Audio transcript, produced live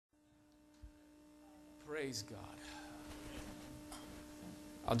Praise God.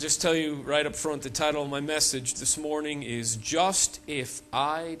 I'll just tell you right up front, the title of my message this morning is Just If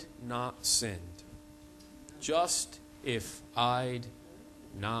I'd Not Sinned. Just if I'd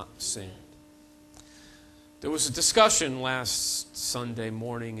not sinned. There was a discussion last Sunday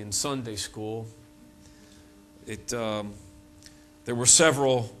morning in Sunday school. There have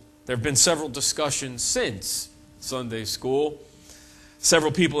been several discussions since Sunday school.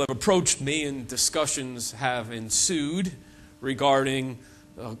 Several people have approached me and discussions have ensued regarding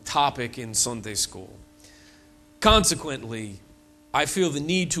a topic in Sunday school. Consequently, I feel the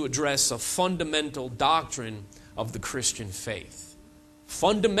need to address a fundamental doctrine of the Christian faith.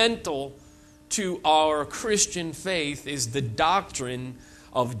 Fundamental to our Christian faith is the doctrine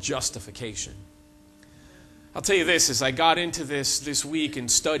of justification. I'll tell you this, as I got into this week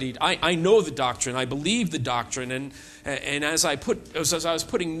and studied, I know the doctrine, I believe the doctrine, and as I was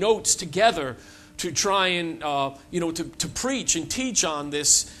putting notes together to try and to preach and teach on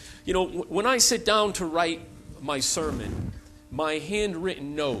this, when I sit down to write my sermon, my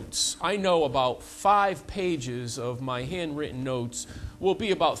handwritten notes, I know about 5 pages of my handwritten notes will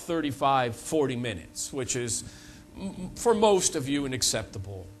be about 35-40 minutes, which is for most of you an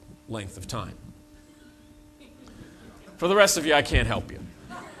acceptable length of time. For the rest of you, I can't help you.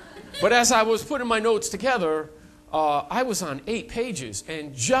 But as I was putting my notes together, I was on 8 pages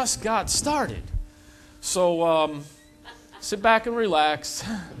and just got started. So sit back and relax.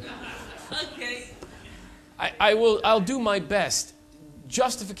 Okay. I'll do my best.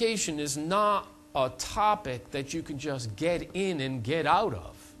 Justification is not a topic that you can just get in and get out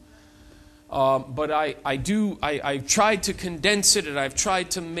of. But I've tried to condense it, and I've tried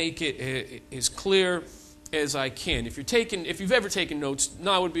to make it as clear as I can. If you've ever taken notes,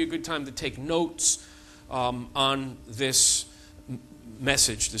 now would be a good time to take notes on this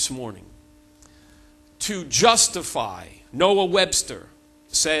message this morning. To justify, Noah Webster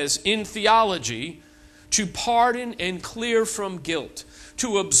says, in theology, to pardon and clear from guilt,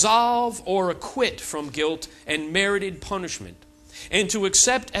 to absolve or acquit from guilt and merited punishment, and to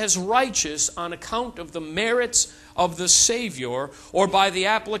accept as righteous on account of the merits of the Savior or by the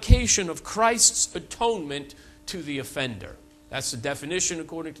application of Christ's atonement to the offender. That's the definition,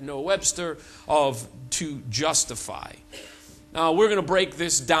 according to Noah Webster, of to justify. Now, we're going to break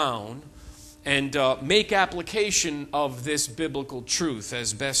this down and make application of this biblical truth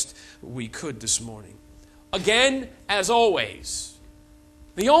as best we could this morning. Again, as always,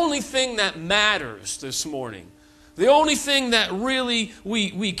 the only thing that matters this morning, the only thing that really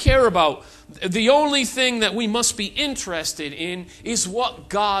we care about, the only thing that we must be interested in is what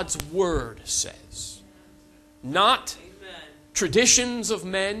God's Word says. Not traditions of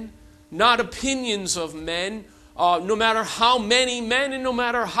men, not opinions of men, no matter how many men and no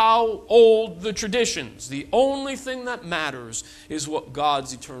matter how old the traditions. The only thing that matters is what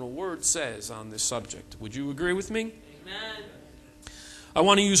God's eternal Word says on this subject. Would you agree with me? Amen. I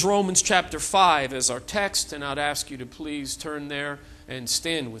want to use Romans chapter 5 as our text, and I'd ask you to please turn there and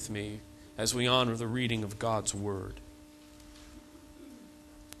stand with me as we honor the reading of God's Word.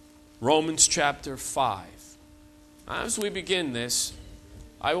 Romans chapter 5. As we begin this,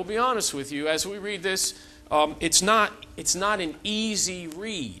 I will be honest with you, as we read this, it's not an easy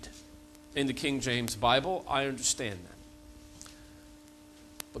read in the King James Bible. I understand that.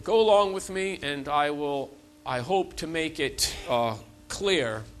 But go along with me, and I hope to make it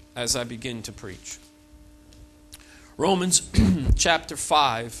clear as I begin to preach. Romans chapter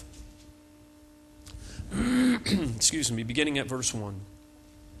 5, beginning at verse 1.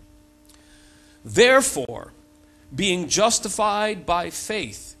 Therefore, being justified by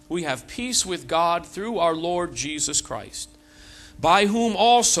faith, we have peace with God through our Lord Jesus Christ, by whom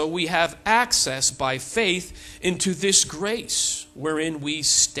also we have access by faith into this grace wherein we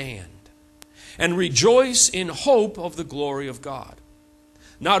stand, and rejoice in hope of the glory of God.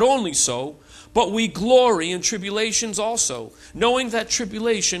 Not only so, but we glory in tribulations also, knowing that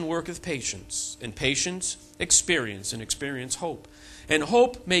tribulation worketh patience, and patience experience, and experience hope. And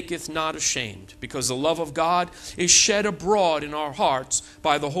hope maketh not ashamed, because the love of God is shed abroad in our hearts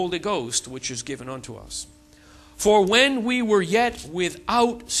by the Holy Ghost, which is given unto us. For when we were yet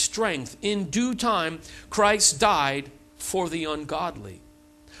without strength, in due time Christ died for the ungodly.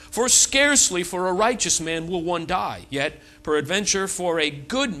 For scarcely for a righteous man will one die, yet peradventure for a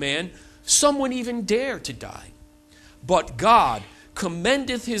good man someone even dare to die. But God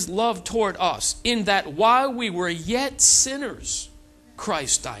commendeth his love toward us, in that while we were yet sinners,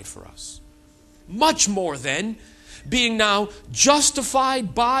 Christ died for us. Much more then, being now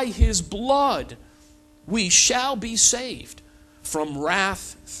justified by his blood, we shall be saved from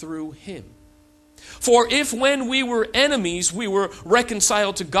wrath through him. For if when we were enemies we were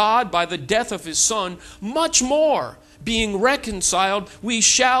reconciled to God by the death of his Son, much more, being reconciled, we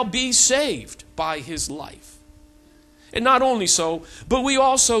shall be saved by his life. And not only so, but we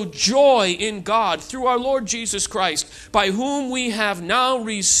also joy in God through our Lord Jesus Christ, by whom we have now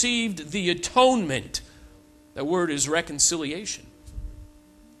received the atonement. That word is reconciliation.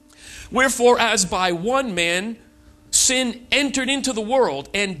 Wherefore, as by one man sin entered into the world,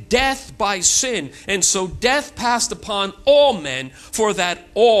 and death by sin, and so death passed upon all men, for that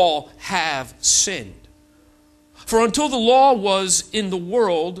all have sinned. For until the law was in the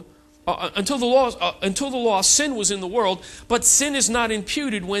world, until the law, sin was in the world, but sin is not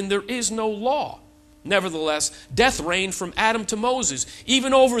imputed when there is no law. Nevertheless, death reigned from Adam to Moses,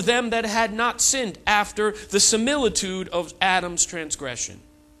 even over them that had not sinned, after the similitude of Adam's transgression,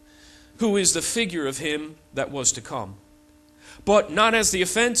 who is the figure of him that was to come. But not as the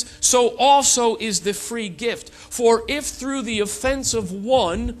offense, so also is the free gift. For if through the offense of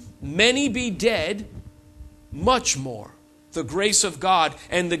one many be dead, much more the grace of God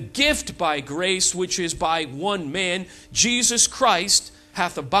and the gift by grace, which is by one man, Jesus Christ,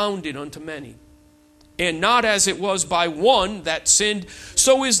 hath abounded unto many. And not as it was by one that sinned,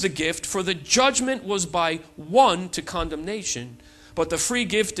 so is the gift. For the judgment was by one to condemnation, but the free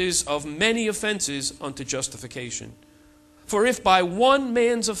gift is of many offenses unto justification. For if by one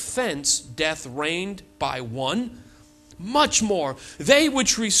man's offense death reigned by one, much more they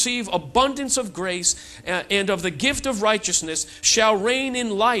which receive abundance of grace and of the gift of righteousness shall reign in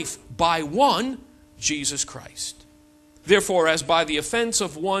life by one, Jesus Christ. Therefore, as by the offense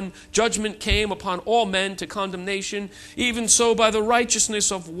of one judgment came upon all men to condemnation, even so by the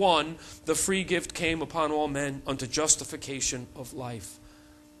righteousness of one the free gift came upon all men unto justification of life.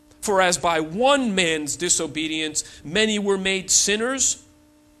 For as by one man's disobedience many were made sinners,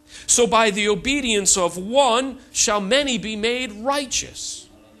 so by the obedience of one shall many be made righteous.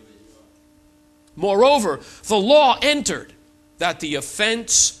 Moreover, the law entered that the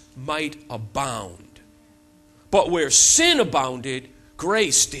offense might abound. But where sin abounded,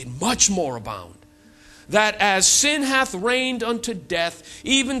 grace did much more abound. That as sin hath reigned unto death,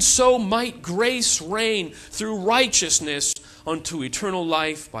 even so might grace reign through righteousness unto eternal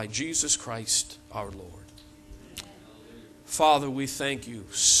life by Jesus Christ our Lord. Father, we thank you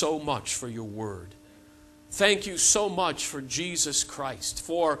so much for your word. Thank you so much for Jesus Christ,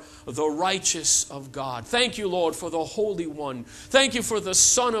 for the righteous of God. Thank you, Lord, for the Holy One. Thank you for the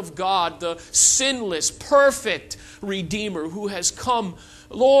Son of God, the sinless, perfect Redeemer who has come,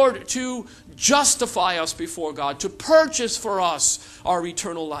 Lord, to justify us before God, to purchase for us our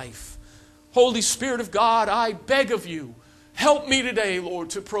eternal life. Holy Spirit of God, I beg of you, help me today,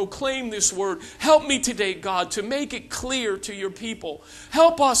 Lord, to proclaim this word. Help me today, God, to make it clear to your people.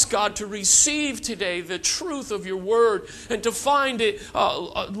 Help us, God, to receive today the truth of your word and to find it,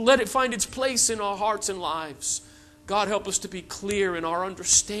 let it find its place in our hearts and lives. God, help us to be clear in our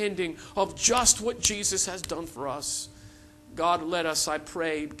understanding of just what Jesus has done for us. God, let us, I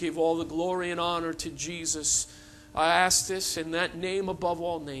pray, give all the glory and honor to Jesus. I ask this in that name above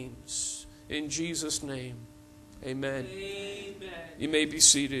all names. In Jesus' name. Amen. Amen. You may be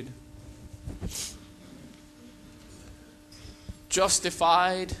seated.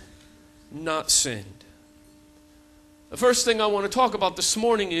 Justified, not sinned. The first thing I want to talk about this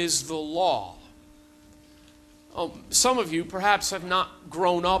morning is the law. Some of you perhaps have not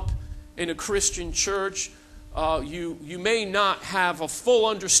grown up in a Christian church. You may not have a full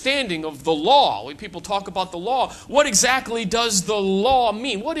understanding of the law. When people talk about the law, what exactly does the law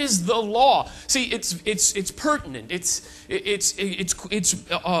mean? What is the law? See, it's pertinent. It's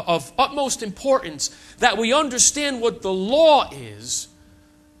of utmost importance that we understand what the law is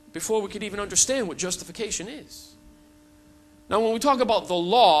before we could even understand what justification is. Now, when we talk about the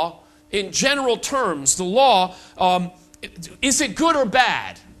law, in general terms, the law, is it good or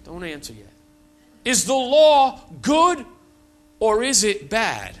bad? Don't answer yet. Is the law good or is it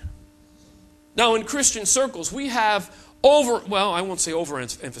bad? Now, in Christian circles, we have I won't say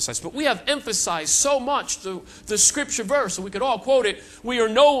overemphasized, but we have emphasized so much the scripture verse, and we could all quote it, we're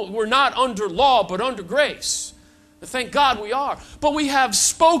not under law, but under grace. And thank God we are. But we have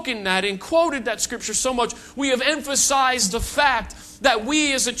spoken that and quoted that scripture so much, we have emphasized the fact that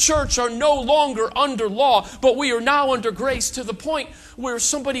we as a church are no longer under law, but we are now under grace, to the point where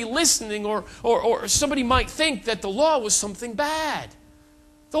somebody listening or somebody might think that the law was something bad.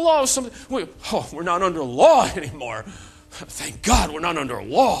 The law was something, we're not under law anymore. Thank God we're not under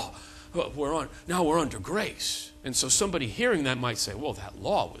law. Now we're under grace. And so somebody hearing that might say, well, that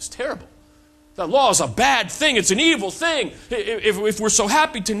law was terrible. The law is a bad thing. It's an evil thing if we're so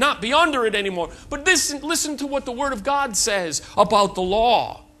happy to not be under it anymore. But listen to what the Word of God says about the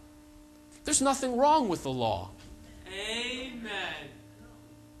law. There's nothing wrong with the law. Amen.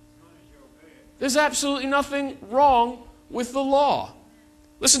 There's absolutely nothing wrong with the law.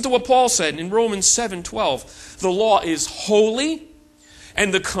 Listen to what Paul said in Romans 7:12. The law is holy,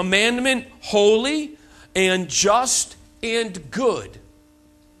 and the commandment holy and just and good.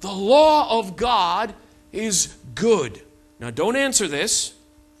 The law of God is good. Now, don't answer this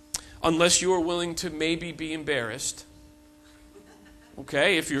unless you are willing to maybe be embarrassed.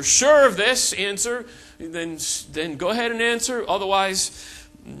 Okay, if you're sure of this answer, then go ahead and answer. Otherwise,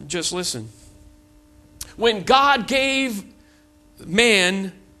 just listen. When God gave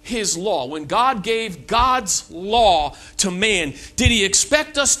man his law, when God gave God's law to man, did he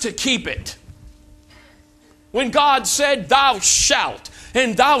expect us to keep it? When God said, "Thou shalt,"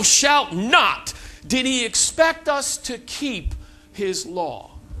 and "thou shalt not," did he expect us to keep his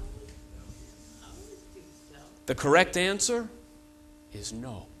law? The correct answer is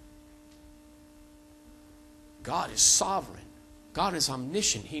no. God is sovereign. God is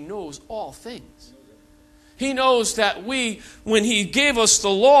omniscient. He knows all things. He knows that when he gave us the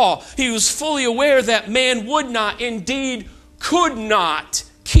law, he was fully aware that man would not, indeed could not,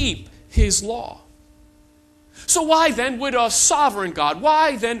 keep his law. So why then would a sovereign God,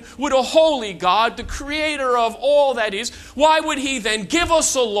 why then would a holy God, the creator of all that is, why would he then give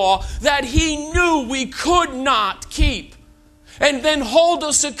us a law that he knew we could not keep, and then hold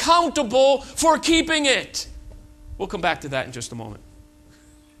us accountable for keeping it? We'll come back to that in just a moment.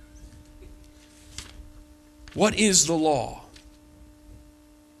 What is the law?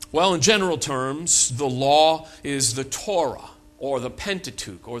 Well, in general terms, the law is the Torah, or the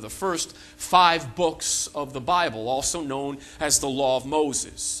Pentateuch, or the first 5 books of the Bible, also known as the Law of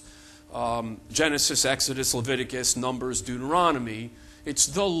Moses. Genesis, Exodus, Leviticus, Numbers, Deuteronomy. It's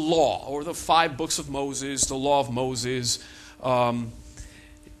the law, or the 5 books of Moses, the Law of Moses.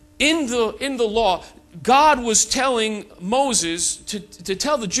 In the law, God was telling Moses to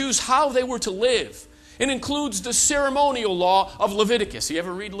tell the Jews how they were to live. It includes the ceremonial law of Leviticus. You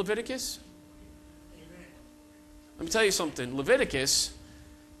ever read Leviticus? Let me tell you something. Leviticus,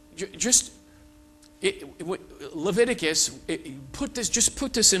 put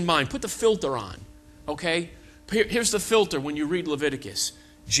this in mind. Put the filter on, okay? Here's the filter when you read Leviticus: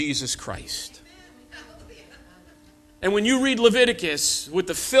 Jesus Christ. And when you read Leviticus with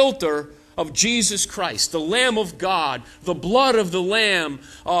the filter of Jesus Christ, the Lamb of God, the blood of the Lamb,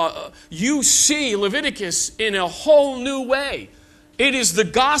 you see Leviticus in a whole new way. It is the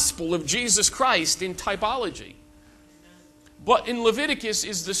gospel of Jesus Christ in typology. But in Leviticus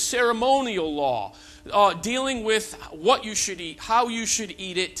is the ceremonial law, dealing with what you should eat, how you should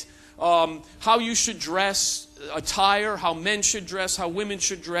eat it, how you should dress, attire, how men should dress, how women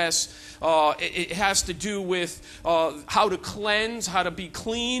should dress. It has to do with how to cleanse, how to be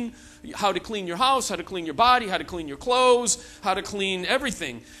clean, how to clean your house, how to clean your body, how to clean your clothes, how to clean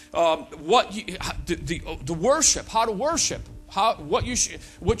everything. The worship, how to worship. What you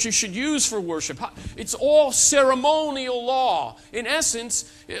should use for worship. It's all ceremonial law. In essence,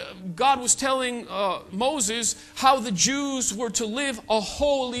 God was telling Moses how the Jews were to live a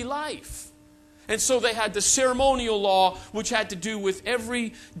holy life. And so they had the ceremonial law, which had to do with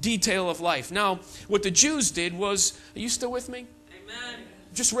every detail of life. Now, what the Jews did was, are you still with me? Amen.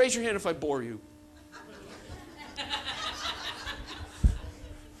 Just raise your hand if I bore you.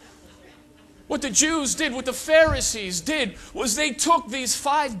 What the Jews did, what the Pharisees did, was they took these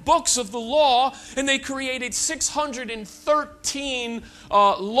 5 books of the law and they created 613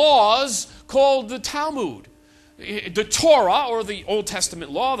 laws called the Talmud. The Torah, or the Old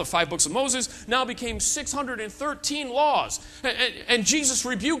Testament law, the 5 books of Moses, now became 613 laws. And Jesus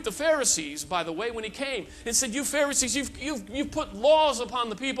rebuked the Pharisees, by the way, when he came, and said, "You Pharisees, you've put laws upon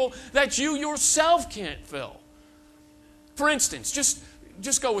the people that you yourself can't fill." For instance, just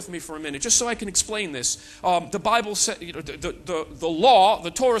go with me for a minute, just so I can explain this. The Bible said, the law, the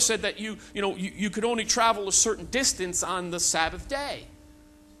Torah said that you could only travel a certain distance on the Sabbath day.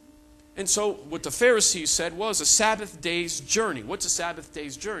 And so what the Pharisees said was a Sabbath day's journey. What's a Sabbath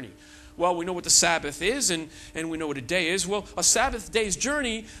day's journey? Well, we know what the Sabbath is, and we know what a day is. Well, a Sabbath day's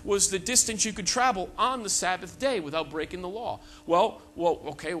journey was the distance you could travel on the Sabbath day without breaking the law. Well,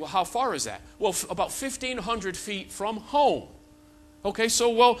 how far is that? Well, about 1,500 feet from home. Okay,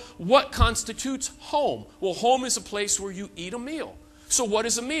 so, what constitutes home? Well, home is a place where you eat a meal. So what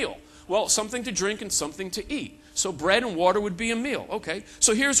is a meal? Well, something to drink and something to eat. So bread and water would be a meal. Okay,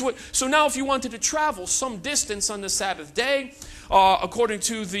 so so now if you wanted to travel some distance on the Sabbath day, according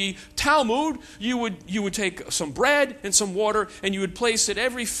to the Talmud, you would take some bread and some water, and you would place it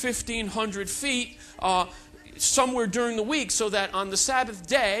every 1,500 feet somewhere during the week, so that on the Sabbath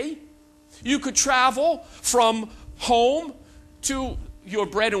day, you could travel from home to your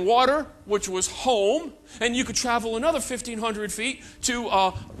bread and water, which was home, and you could travel another 1,500 feet to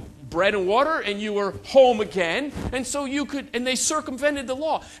bread and water, and you were home again. And so and they circumvented the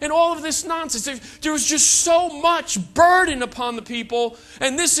law. And all of this nonsense. There was just so much burden upon the people,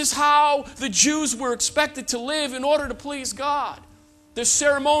 and this is how the Jews were expected to live in order to please God. The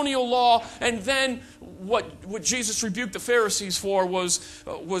ceremonial law, and then what Jesus rebuked the Pharisees for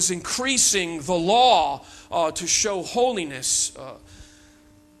was increasing the law to show holiness.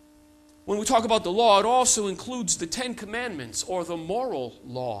 When we talk about the law, it also includes the 10 Commandments, or the moral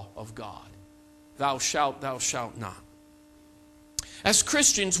law of God. Thou shalt not. As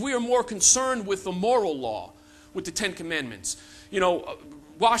Christians, we are more concerned with the moral law, with the 10 Commandments.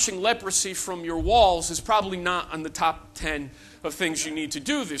 Washing leprosy from your walls is probably not on the top 10 of things you need to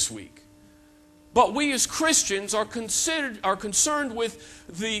do this week. But we as Christians are concerned with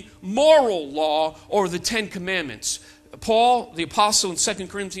the moral law, or the 10 Commandments. Paul, the apostle, in 2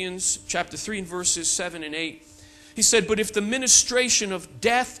 Corinthians chapter 3 and verses 7 and 8, he said, "But if the ministration of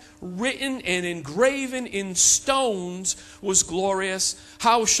death written and engraven in stones was glorious,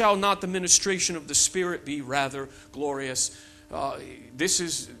 how shall not the ministration of the Spirit be rather glorious?"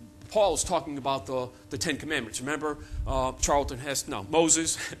 Paul is talking about the 10 Commandments. Remember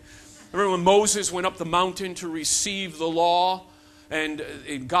Moses? Remember when Moses went up the mountain to receive the law? And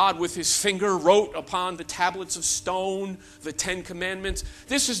God with his finger wrote upon the tablets of stone the 10 Commandments.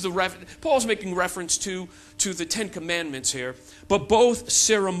 Paul's making reference to the 10 Commandments here. But both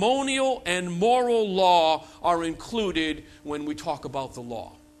ceremonial and moral law are included when we talk about the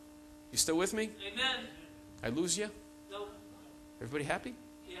law. You still with me? Amen. I lose you? No. Everybody happy?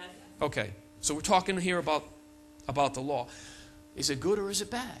 Yes. Okay. So we're talking here about the law. Is it good or is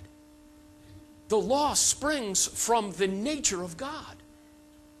it bad? The law springs from the nature of God.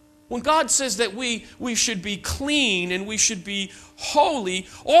 When God says that we should be clean and we should be holy,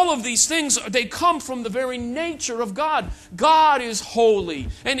 all of these things, they come from the very nature of God. God is holy.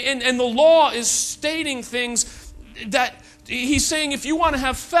 And the law is stating things that he's saying, if you want to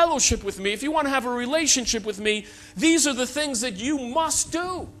have fellowship with me, if you want to have a relationship with me, these are the things that you must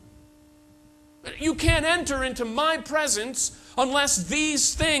do. You can't enter into my presence unless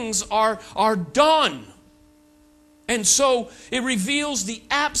these things are done. And so it reveals the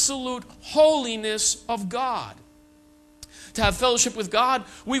absolute holiness of God. To have fellowship with God,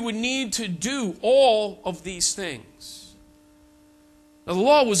 we would need to do all of these things. Now, the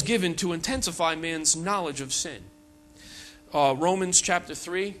law was given to intensify man's knowledge of sin. Romans chapter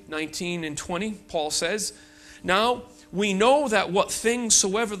 3, 19 and 20, Paul says, "Now we know that what things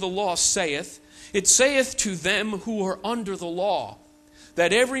soever the law saith, it saith to them who are under the law,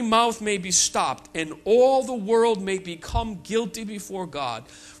 that every mouth may be stopped, and all the world may become guilty before God.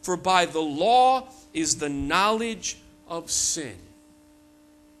 For by the law is the knowledge of sin."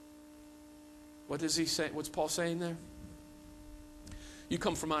 What does he say? What's Paul saying there? You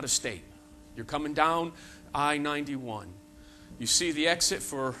come from out of state. You're coming down I-91. You see the exit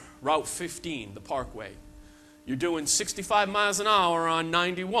for Route 15, the Parkway. You're doing 65 miles an hour on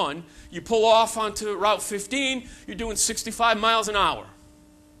 91. You pull off onto Route 15, you're doing 65 miles an hour.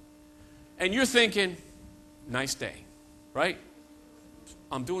 And you're thinking, nice day, right?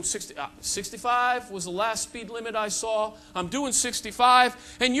 I'm doing 65 was the last speed limit I saw. I'm doing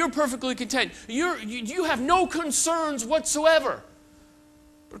 65, and you're perfectly content. You have no concerns whatsoever.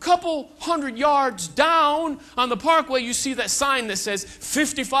 But a couple hundred yards down on the Parkway, you see that sign that says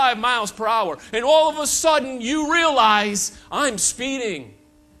 55 miles per hour. And all of a sudden, you realize, I'm speeding.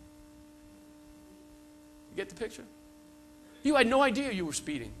 You get the picture? You had no idea you were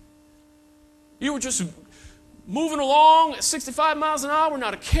speeding. You were just moving along at 65 miles an hour,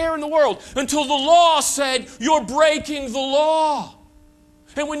 not a care in the world, until the law said, you're breaking the law.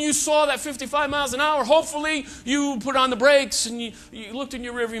 And when you saw that 55 miles an hour, hopefully you put on the brakes and you looked in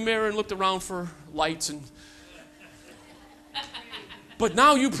your rearview mirror and looked around for lights. But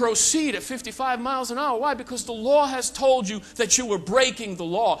now you proceed at 55 miles an hour. Why? Because the law has told you that you were breaking the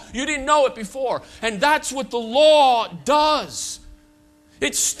law. You didn't know it before. And that's what the law does.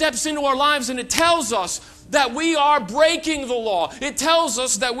 It steps into our lives and it tells us that we are breaking the law. It tells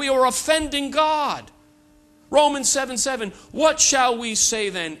us that we are offending God. Romans 7:7, what shall we say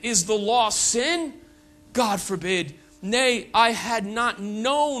then? Is the law sin? God forbid. Nay, I had not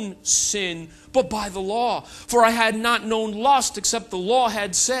known sin, but by the law. For I had not known lust, except the law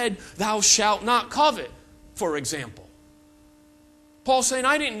had said, thou shalt not covet, for example. Paul's saying,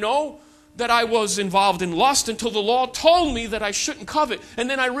 I didn't know that I was involved in lust until the law told me that I shouldn't covet. And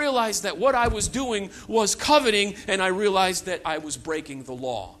then I realized that what I was doing was coveting, and I realized that I was breaking the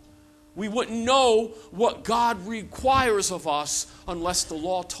law. We wouldn't know what God requires of us unless the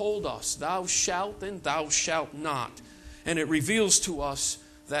law told us, thou shalt and thou shalt not. And it reveals to us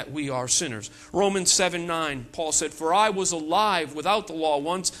that we are sinners. Romans 7:9, Paul said, for I was alive without the law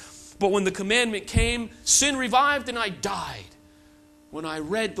once, but when the commandment came, sin revived and I died. When I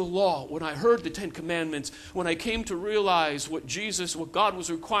read the law, when I heard the Ten Commandments, when I came to realize what God was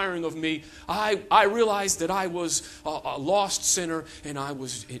requiring of me, I realized that I was a lost sinner and I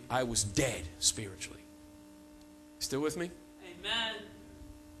was dead spiritually. Still with me? Amen.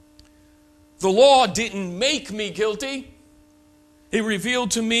 The law didn't make me guilty. It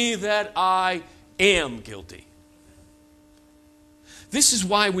revealed to me that I am guilty. This is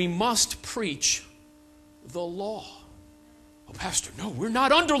why we must preach the law. Oh, Pastor, no, we're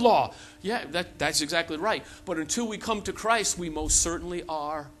not under law. Yeah, that's exactly right. But until we come to Christ, we most certainly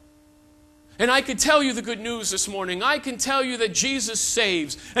are. And I could tell you the good news this morning. I can tell you that Jesus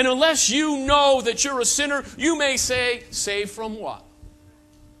saves. And unless you know that you're a sinner, you may say, saved from what?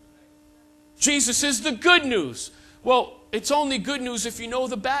 Jesus is the good news. Well, it's only good news if you know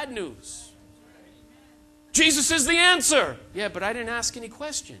the bad news. Jesus is the answer. Yeah, but I didn't ask any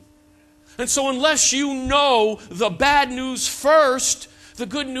question. And so unless you know the bad news first, the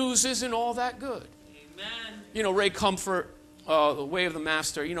good news isn't all that good. Amen. You know, Ray Comfort, The Way of the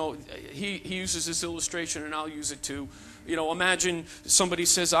Master, you know, he uses this illustration, and I'll use it too. You know, imagine somebody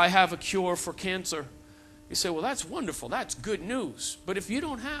says, I have a cure for cancer. You say, well, that's wonderful. That's good news. But if you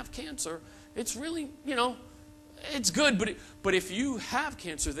don't have cancer, it's really, you know, it's good. But if you have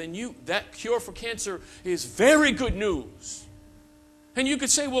cancer, then that cure for cancer is very good news. And you could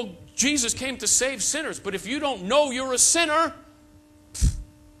say, well, Jesus came to save sinners. But if you don't know you're a sinner,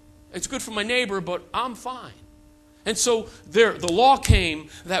 it's good for my neighbor, but I'm fine. And so the law came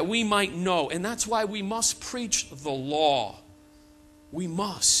that we might know. And that's why we must preach the law. We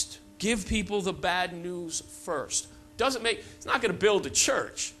must give people the bad news first. It's not going to build a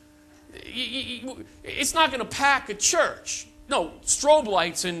church. It's not going to pack a church. No, strobe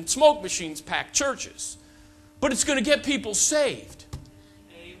lights and smoke machines pack churches. But it's going to get people saved.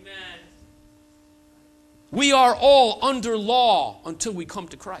 Amen. We are all under law until we come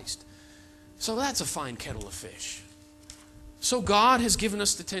to Christ. So that's a fine kettle of fish. So God has given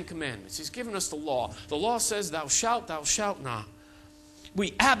us the Ten Commandments. He's given us the law. The law says, thou shalt not.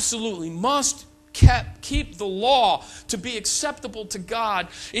 We absolutely must keep the law to be acceptable to God.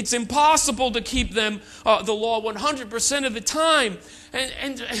 It's impossible to keep the law 100% of the time.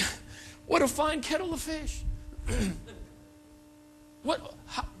 And what a fine kettle of fish. What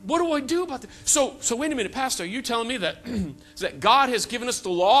do I do about that? So wait a minute, Pastor, are you telling me that, that God has given us the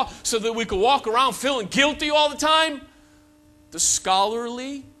law so that we can walk around feeling guilty all the time? The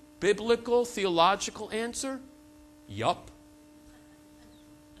scholarly, biblical, theological answer? Yup.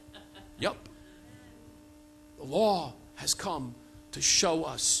 Yup. The law has come to show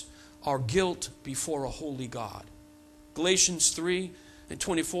us our guilt before a holy God. Galatians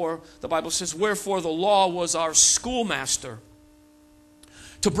 3:24, the Bible says, wherefore the law was our schoolmaster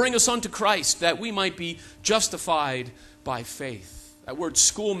to bring us unto Christ, that we might be justified by faith. That word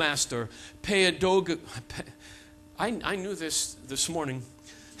schoolmaster, pedagoga, I knew this morning.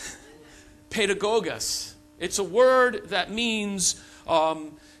 Pedagogus. It's a word that means,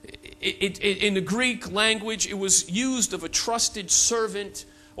 in the Greek language, it was used of a trusted servant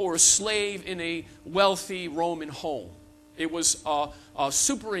or a slave in a wealthy Roman home. It was a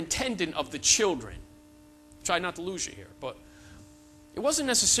superintendent of the children. Try not to lose you here, but it wasn't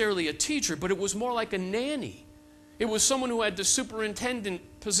necessarily a teacher, but it was more like a nanny. It was someone who had the superintendent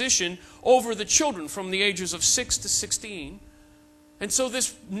position over the children from the ages of 6 to 16. And so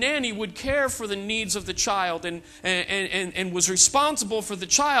this nanny would care for the needs of the child and was responsible for the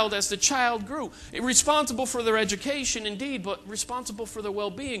child as the child grew. Responsible for their education, indeed, but responsible for their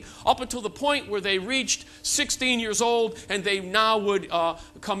well-being up until the point where they reached 16 years old and they now would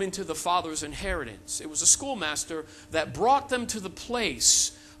come into the father's inheritance. It was a schoolmaster that brought them to the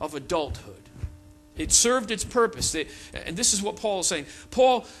place of adulthood. It served its purpose. And this is what Paul is saying.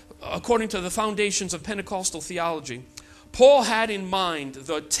 Paul, according to the foundations of Pentecostal theology, Paul had in mind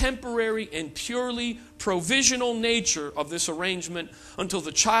the temporary and purely provisional nature of this arrangement until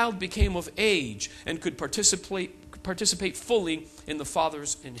the child became of age and could participate fully in the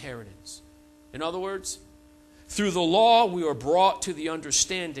father's inheritance. In other words, Through the law, we are brought to the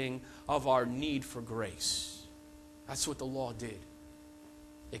understanding of our need for grace. That's what the law did.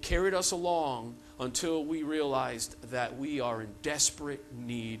 It carried us along until we realized that we are in desperate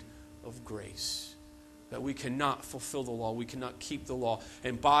need of grace. That we cannot fulfill the law. We cannot keep the law.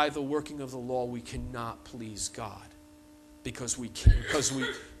 And by the working of the law, we cannot please God. Because we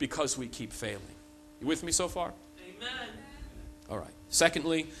keep failing. You with me so far? Amen. All right.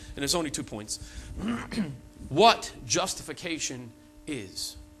 Secondly, and there's only 2 points. What justification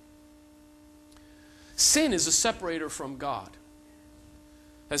is. Sin is a separator from God.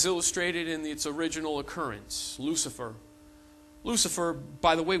 As illustrated in its original occurrence, Lucifer. Lucifer,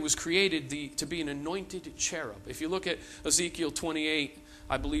 by the way, was created to be an anointed cherub. If you look at Ezekiel 28,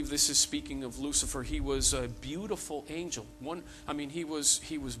 I believe this is speaking of Lucifer. He was a beautiful angel. He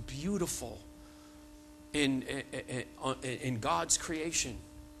was beautiful in God's creation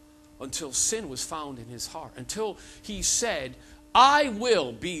until sin was found in his heart. Until he said, I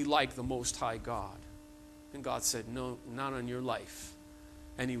will be like the Most High God. And God said, no, not on your life.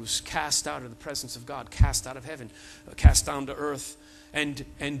 And he was cast out of the presence of God, cast out of heaven, cast down to earth. And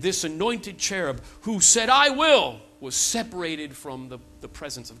this anointed cherub who said, I will, was separated from the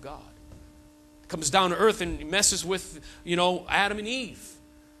presence of God. Comes down to earth and messes with, Adam and Eve.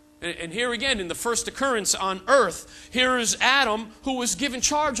 And here again, in the first occurrence on earth, here is Adam who was given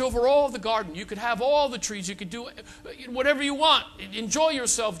charge over all the garden. You could have all the trees. You could do whatever you want. Enjoy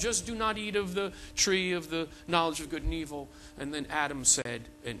yourself. Just do not eat of the tree of the knowledge of good and evil. And then Adam said,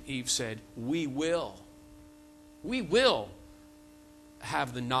 and Eve said, we will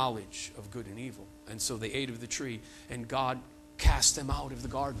have the knowledge of good and evil. And so they ate of the tree, and God cast them out of the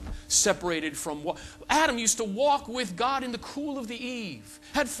garden, separated from what Adam used to walk with God in the cool of the eve,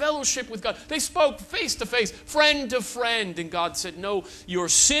 had fellowship with God. They spoke face to face, friend to friend, and God said, no, your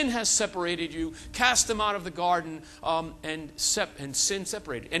sin has separated you. Cast them out of the garden, and sin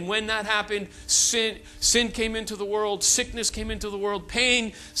separated. And when that happened, sin came into the world, sickness came into the world,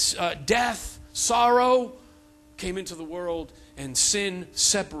 pain, death, sorrow came into the world, and sin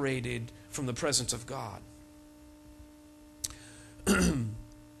separated from the presence of God.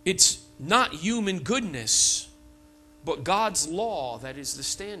 It's not human goodness, but God's law that is the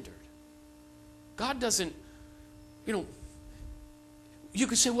standard. God doesn't, you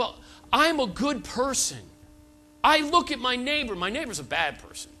could say, well, I'm a good person. I look at my neighbor. My neighbor's a bad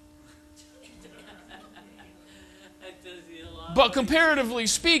person. But comparatively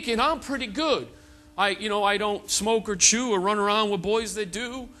speaking, I'm pretty good. I don't smoke or chew or run around with boys that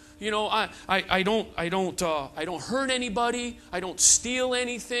do. I don't hurt anybody. I don't steal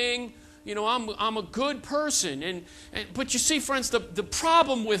anything. I'm a good person. But you see, friends, the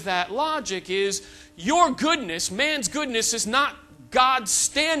problem with that logic is your goodness, man's goodness, is not God's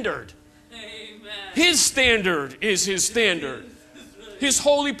standard. Amen. His standard is his standard. His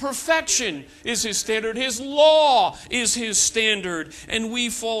holy perfection is his standard. His law is his standard, and we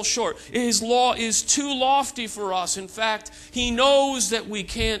fall short. His law is too lofty for us. In fact, he knows that we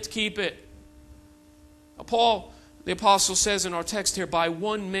can't keep it. Paul, the apostle, says in our text here, by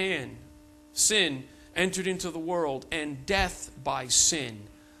one man sin entered into the world, and death by sin.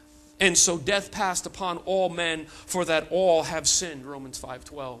 And so death passed upon all men, for that all have sinned, Romans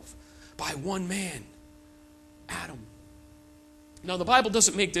 5:12. By one man, Adam. Now, the Bible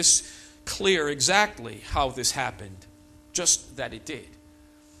doesn't make this clear exactly how this happened, just that it did.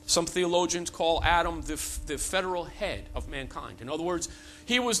 Some theologians call Adam the federal head of mankind. In other words,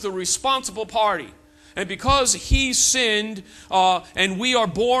 he was the responsible party. And because he sinned, and we are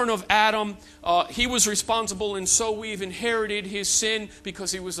born of Adam, he was responsible, and so we've inherited his sin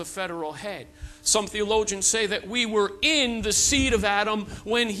because he was the federal head. Some theologians say that we were in the seed of Adam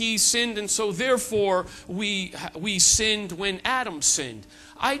when he sinned, and so therefore we sinned when Adam sinned.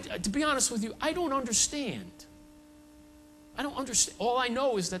 To be honest with you, I don't understand. I don't understand. All I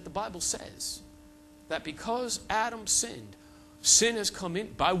know is that the Bible says that because Adam sinned, sin has come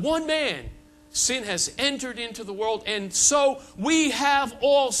in by one man. Sin has entered into the world, and so we have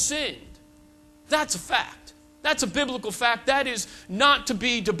all sinned. That's a fact. That's a biblical fact. That is not to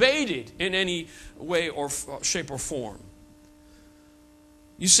be debated in any way or shape or form.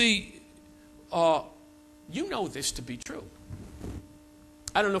 You see, you know this to be true.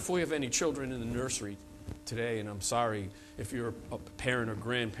 I don't know if we have any children in the nursery today, and I'm sorry if you're a parent or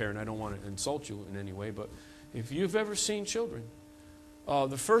grandparent. I don't want to insult you in any way, but if you've ever seen children,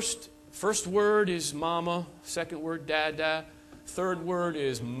 the first word is mama, second word dada, third word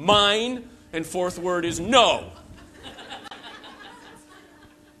is mine, and fourth word is no.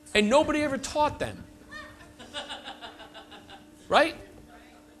 And nobody ever taught them. Right?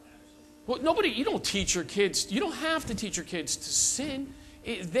 Well, you don't teach your kids, you don't have to teach your kids to sin.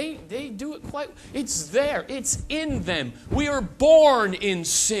 They do it quite, it's there, it's in them. We are born in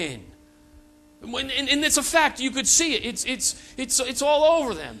sin. And it's a fact, you could see it, it's all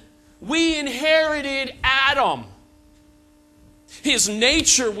over them. We inherited Adam. His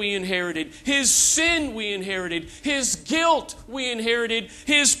nature we inherited. His sin we inherited. His guilt we inherited.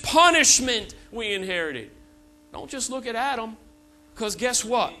 His punishment we inherited. Don't just look at Adam, because guess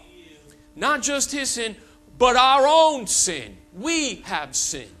what? Not just his sin, but our own sin. We have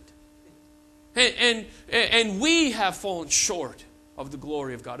sinned. And we have fallen short of the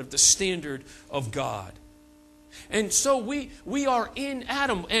glory of God, of the standard of God. And so we are in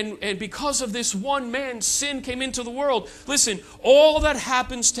Adam. And because of this one man, sin came into the world. Listen, all that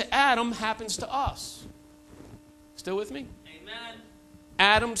happens to Adam happens to us. Still with me? Amen.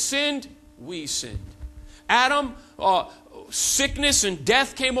 Adam sinned, we sinned. Adam, sickness and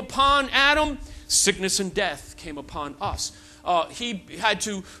death came upon Adam. Sickness and death came upon us. He had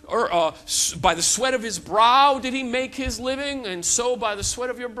to, by the sweat of his brow did he make his living, and so by the sweat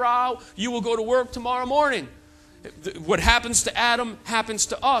of your brow you will go to work tomorrow morning. What happens to Adam happens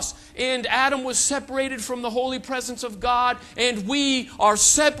to us. And Adam was separated from the holy presence of God, and we are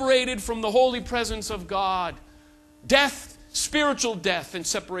separated from the holy presence of God. Death, spiritual death and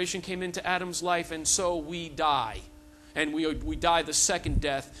separation came into Adam's life, and so we die. And we die the second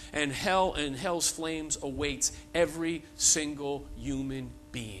death, and hell and hell's flames awaits every single human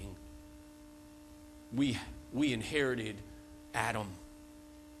being. We inherited Adam.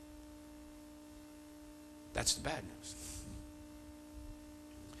 That's the bad news.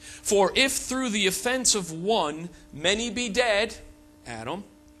 For if through the offense of one many be dead, Adam,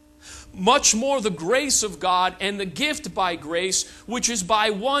 much more the grace of God and the gift by grace, which is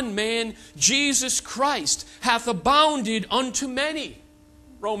by one man, Jesus Christ, hath abounded unto many.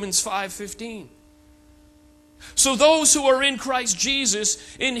 Romans 5:15. So those who are in Christ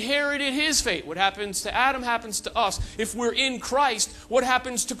Jesus inherited his fate. What happens to Adam happens to us. If we're in Christ, what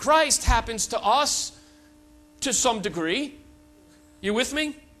happens to Christ happens to us to some degree. You with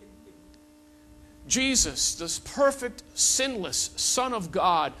me? Jesus, this perfect, sinless Son of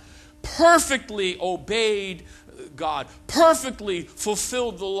God, perfectly obeyed God, perfectly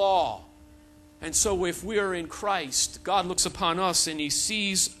fulfilled the law. And so if we are in Christ, God looks upon us and he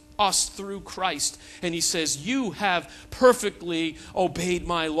sees us through Christ, and he says, you have perfectly obeyed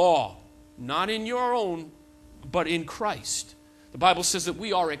my law. Not in your own, but in Christ. The Bible says that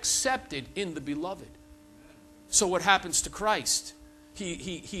we are accepted in the beloved. So what happens to Christ?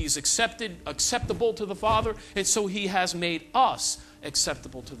 He's acceptable to the Father, and so he has made us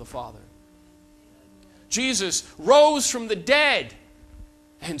acceptable to the Father. Jesus rose from the dead,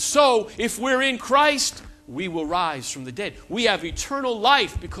 and so if we're in Christ, we will rise from the dead. We have eternal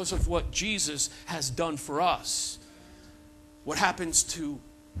life because of what Jesus has done for us. What happens to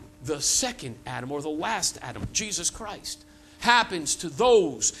the second Adam, or the last Adam, Jesus Christ, happens to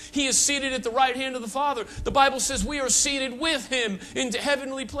those. He is seated at the right hand of the Father. The Bible says we are seated with him into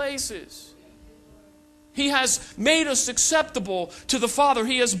heavenly places. He has made us acceptable to the Father.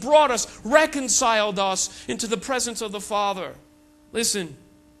 He has brought us, reconciled us into the presence of the Father. Listen.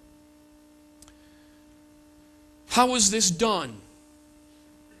 How is this done?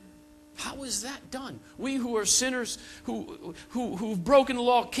 How is that done? We who are sinners, who've broken the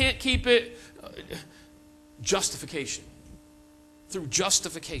law, can't keep it. Justification. Through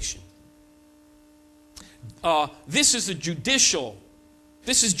justification. This is judicial.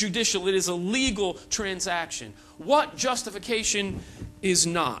 It is a legal transaction. What justification is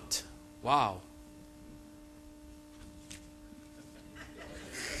not? Wow.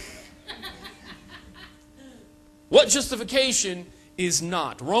 What justification is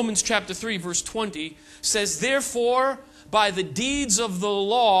not? Romans chapter 3 verse 20 says, therefore, by the deeds of the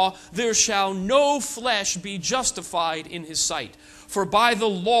law, there shall no flesh be justified in his sight. For by the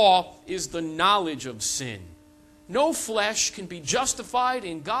law is the knowledge of sin. No flesh can be justified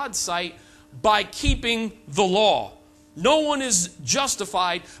in God's sight by keeping the law. No one is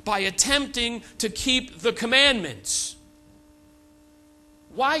justified by attempting to keep the commandments.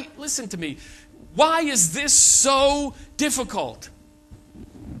 Why? Listen to me. Why is this so difficult?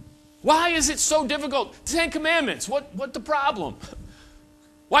 Why is it so difficult? 10 commandments. What the problem?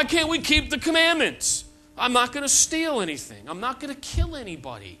 Why can't we keep the commandments? I'm not going to steal anything. I'm not going to kill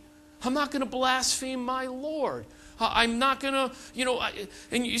anybody. I'm not going to blaspheme my Lord. I'm not going to,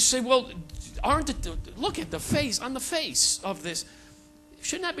 and you say, well, look at the face, on the face of this.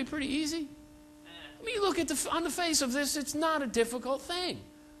 Shouldn't that be pretty easy? I mean, look at on the face of this, it's not a difficult thing.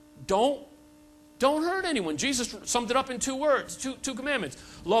 Don't Don't hurt anyone. Jesus summed it up in 2 words, two commandments.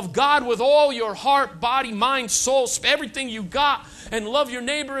 Love God with all your heart, body, mind, soul, everything you got, and love your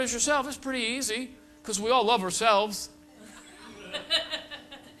neighbor as yourself. It's pretty easy because we all love ourselves.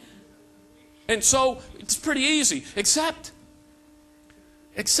 And so it's pretty easy, except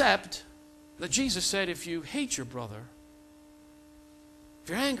that Jesus said if you hate your brother, if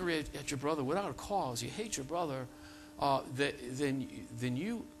you're angry at your brother without a cause, you hate your brother, then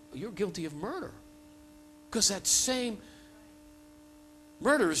you're guilty of murder. Because that same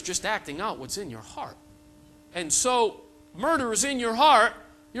murder is just acting out what's in your heart. And so murder is in your heart,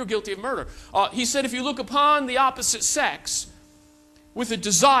 you're guilty of murder. He said if you look upon the opposite sex with a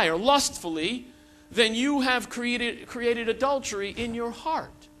desire lustfully, then you have created adultery in your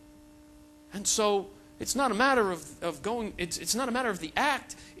heart. And so it's not a matter of going, it's not a matter of the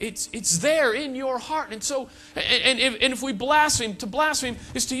act, it's there in your heart. And so, and if we blaspheme, to blaspheme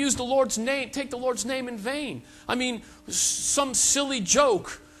is to use the Lord's name, take the Lord's name in vain. I mean, some silly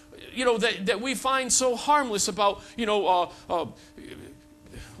joke, that we find so harmless about,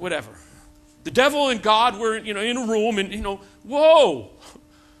 whatever. The devil and God were, in a room and, whoa.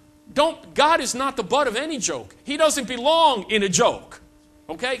 God is not the butt of any joke. He doesn't belong in a joke.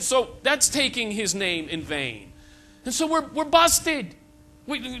 Okay? So that's taking his name in vain. And so we're busted.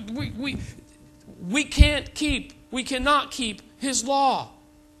 We cannot keep his law.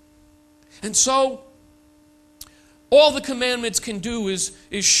 And so all the commandments can do is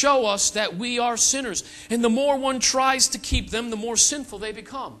show us that we are sinners. And the more one tries to keep them, the more sinful they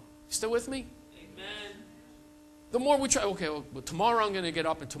become. You still with me? Amen. The more we try, okay, well, tomorrow I'm going to get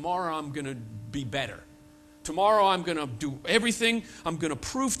up and tomorrow I'm going to be better. Tomorrow I'm going to do everything. I'm going to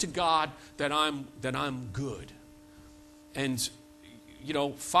prove to God that I'm good. And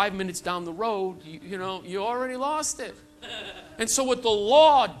 5 minutes down the road, you already lost it. And so what the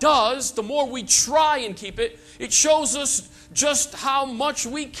law does, the more we try and keep it, it shows us just how much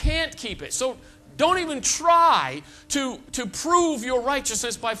we can't keep it. So don't even try to prove your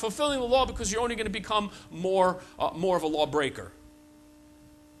righteousness by fulfilling the law, because you're only going to become more of a lawbreaker.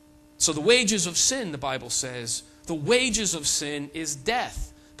 So the wages of sin, the Bible says, the wages of sin is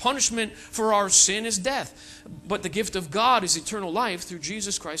death. Punishment for our sin is death. But the gift of God is eternal life through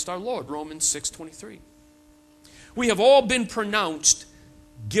Jesus Christ our Lord. Romans 6:23. We have all been pronounced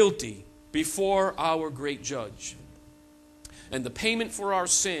guilty before our great judge. And the payment for our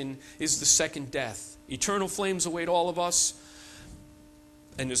sin is the second death. Eternal flames await all of us,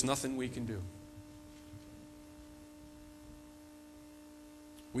 and there's nothing we can do.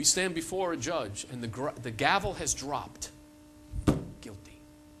 We stand before a judge, and the gavel has dropped. Guilty.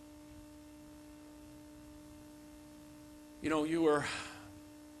 You were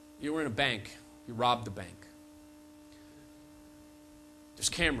in a bank. You robbed the bank. There's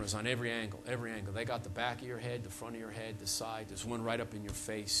cameras on every angle. They got the back of your head, the front of your head, the side. There's one right up in your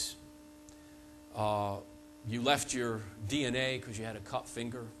face. You left your DNA because you had a cut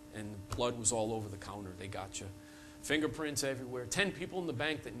finger, and the blood was all over the counter. They got you. Fingerprints everywhere. 10 people in the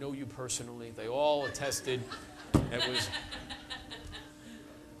bank that know you personally. They all attested. It was.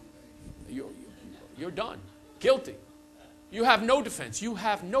 You're done. Guilty. You have no defense. You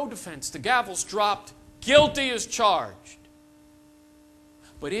have no defense. The gavel's dropped. Guilty is charged.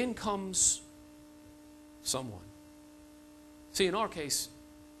 But in comes someone. See, in our case,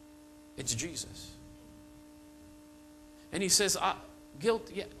 it's Jesus. And he says,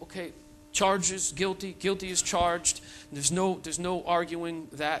 guilty, yeah, okay. Charges, guilty is charged. There's no arguing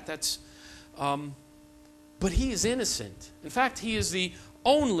that. But he is innocent. In fact, he is the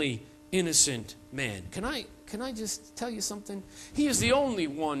only innocent man. Can I just tell you something? He is the only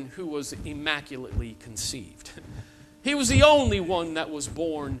one who was immaculately conceived. He was the only one that was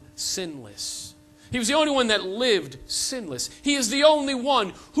born sinless. He was the only one that lived sinless. He is the only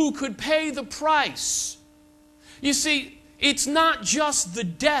one who could pay the price. You see, it's not just the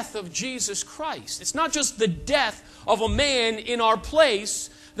death of Jesus Christ. It's not just the death of a man in our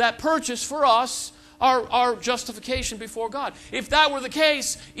place that purchased for us our justification before God. If that were the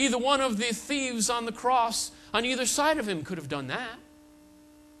case, either one of the thieves on the cross on either side of him could have done that.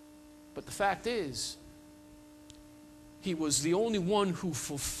 But the fact is, he was the only one who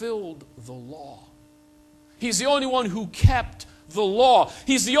fulfilled the law. He's the only one who kept the law.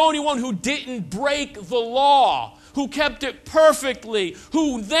 He's the only one who didn't break the law, who kept it perfectly,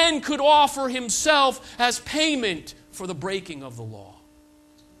 who then could offer himself as payment for the breaking of the law.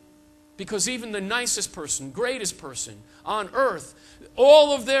 Because even the nicest person, greatest person on earth,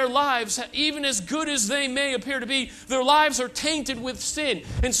 all of their lives, even as good as they may appear to be, their lives are tainted with sin.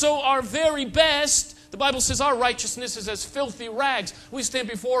 And so our very best, The Bible says our righteousness is as filthy rags. We stand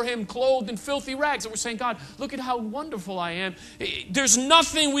before Him clothed in filthy rags. And we're saying, God, look at how wonderful I am. There's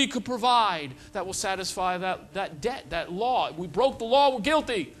nothing we could provide that will satisfy that debt, that law. We broke the law, we're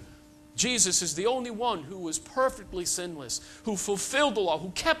guilty. Jesus is the only one who was perfectly sinless, who fulfilled the law, who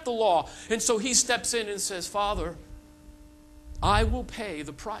kept the law. And so He steps in and says, Father, I will pay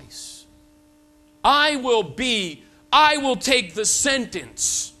the price. I will take the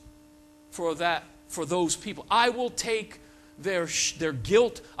sentence for those people. I will take their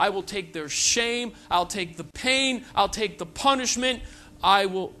guilt. I will take their shame. I'll take the pain. I'll take the punishment. I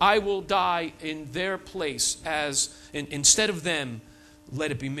will die in their place instead of them,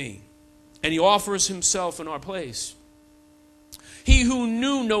 let it be me. And He offers Himself in our place. He who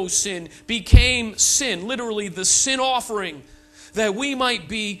knew no sin became sin, literally the sin offering, that we might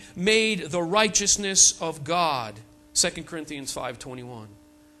be made the righteousness of God. 2 Corinthians 5:21.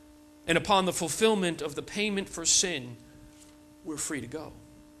 And upon the fulfillment of the payment for sin, we're free to go.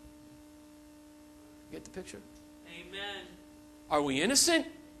 Get the picture? Amen. Are we innocent?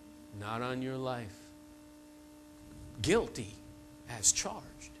 Not on your life. Guilty as charged.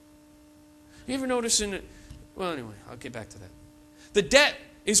 You ever notice well, anyway, I'll get back to that. The debt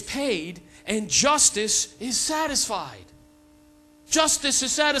is paid and justice is satisfied. Justice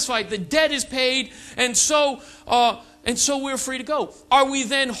is satisfied. The debt is paid, and so we're free to go. Are we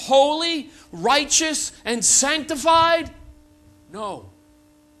then holy, righteous, and sanctified? No.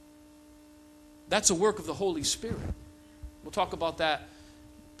 That's a work of the Holy Spirit. We'll talk about that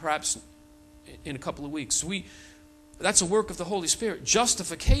perhaps in a couple of weeks. That's a work of the Holy Spirit.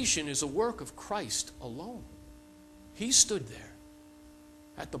 Justification is a work of Christ alone. He stood there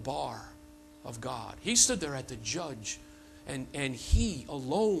at the bar of God. He stood there at the judge. And He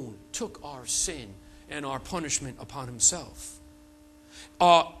alone took our sin and our punishment upon Himself.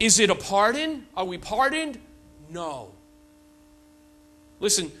 Is it a pardon? Are we pardoned? No.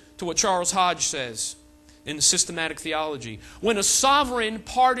 Listen to what Charles Hodge says in the Systematic Theology. When a sovereign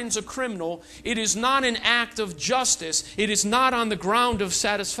pardons a criminal, it is not an act of justice. It is not on the ground of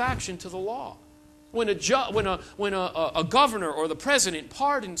satisfaction to the law. When a governor or the president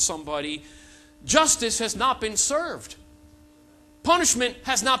pardons somebody, justice has not been served. Punishment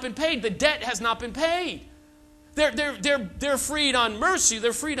has not been paid. The debt has not been paid. They're freed on mercy.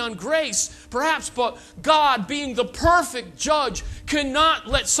 They're freed on grace, perhaps. But God, being the perfect judge, cannot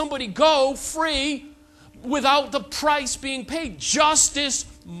let somebody go free without the price being paid. Justice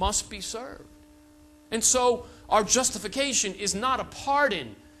must be served. And so our justification is not a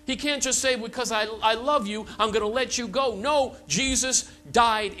pardon. He can't just say, because I love you, I'm going to let you go. No, Jesus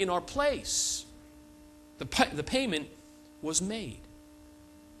died in our place. The payment was made.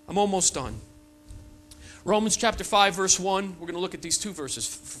 I'm almost done. Romans chapter 5, verse 1. We're going to look at these two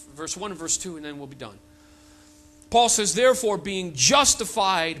verses, verse 1 and verse 2, and then we'll be done. Paul says, therefore, being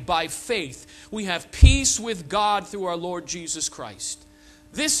justified by faith, we have peace with God through our Lord Jesus Christ.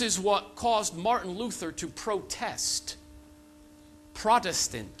 This is what caused Martin Luther to protest.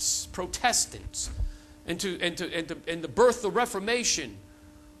 Protestants, and to birth the Reformation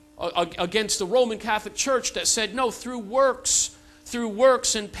against the Roman Catholic Church that said, no, through works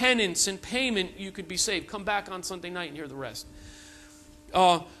and penance and payment, you could be saved. Come back on Sunday night and hear the rest.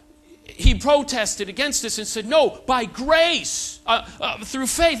 He protested against this and said, no, by grace, through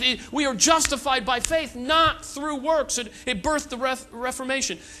faith. We are justified by faith, not through works. It birthed the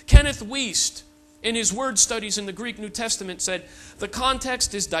Reformation. Kenneth Wuest, in his word studies in the Greek New Testament, said, the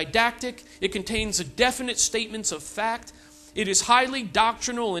context is didactic. It contains definite statements of fact. It is highly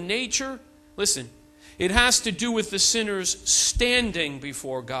doctrinal in nature. Listen, it has to do with the sinner's standing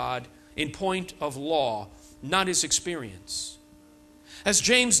before God in point of law, not his experience. As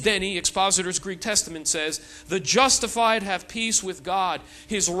James Denny, Expositor's Greek Testament, says, the justified have peace with God.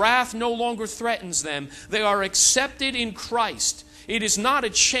 His wrath no longer threatens them. They are accepted in Christ. It is not a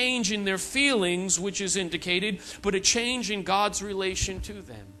change in their feelings which is indicated, but a change in God's relation to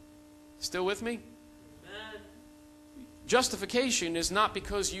them. Still with me? Amen. Justification is not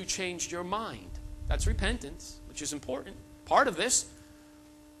because you changed your mind. That's repentance, which is important, part of this.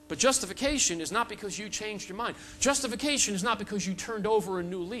 But justification is not because you changed your mind. Justification is not because you turned over a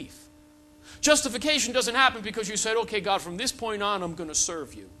new leaf. Justification doesn't happen because you said, okay, God, from this point on, I'm going to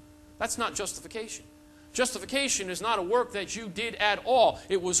serve you. That's not justification. Justification is not a work that you did at all.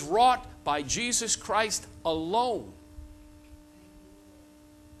 It was wrought by Jesus Christ alone.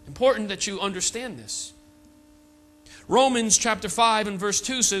 Important that you understand this. Romans chapter 5 and verse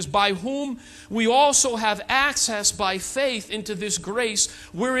 2 says, by whom we also have access by faith into this grace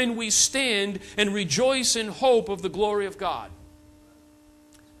wherein we stand and rejoice in hope of the glory of God.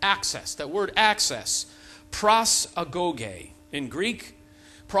 access. That word access, pros agoge in Greek.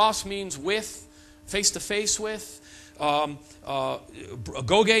 Pros means with, face to face with.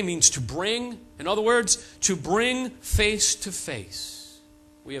 Agoge means to bring. In other words, to bring face to face.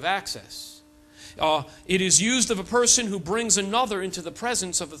 We have access. It is used of a person who brings another into the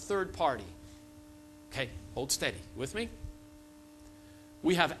presence of a third party. Okay, hold steady. With me?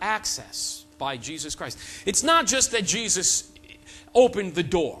 We have access by Jesus Christ. It's not just that Jesus opened the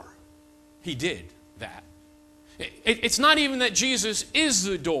door. He did that. It's not even that Jesus is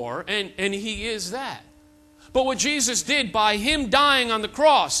the door and He is that. But what Jesus did by Him dying on the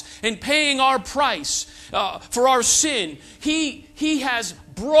cross and paying our price for our sin, He has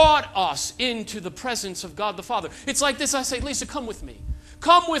brought us into the presence of God the Father. It's like this. I say, Lisa, come with me.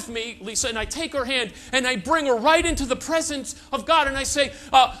 Come with me, Lisa. And I take her hand and I bring her right into the presence of God. And I say,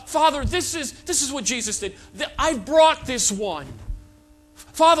 Father, this is what Jesus did. I brought this one.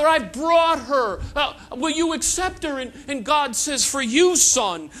 Father, I brought her. Will you accept her? And God says, for you,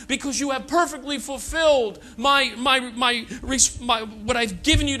 son, because you have perfectly fulfilled what I've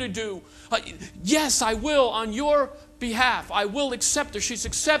given you to do. Yes, I will on your behalf. I will accept her. She's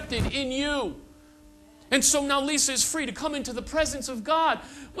accepted in you. And so now Lisa is free to come into the presence of God.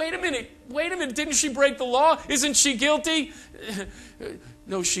 Wait a minute. Didn't she break the law? Isn't she guilty?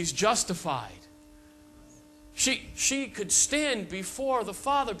 No, she's justified. She could stand before the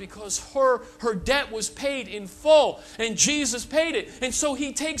Father because her debt was paid in full. And Jesus paid it. And so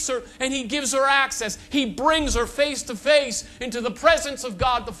He takes her and He gives her access. He brings her face to face into the presence of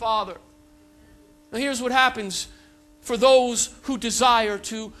God the Father. Now here's what happens for those who desire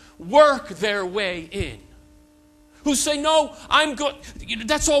to work their way in. Who say, no, I'm good.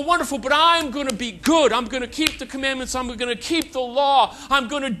 That's all wonderful, but I'm going to be good. I'm going to keep the commandments. I'm going to keep the law. I'm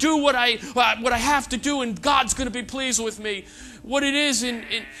going to do what I have to do, and God's going to be pleased with me. What it is, in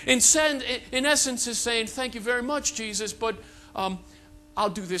essence, is saying, thank you very much, Jesus, but I'll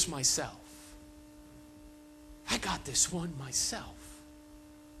do this myself. I got this one myself.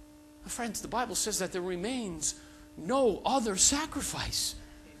 Friends, the Bible says that there remains no other sacrifice.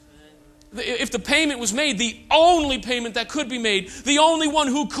 If the payment was made, the only payment that could be made, the only one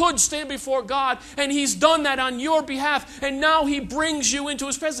who could stand before God, and He's done that on your behalf, and now He brings you into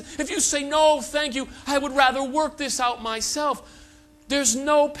His presence. If you say, no, thank you, I would rather work this out myself, there's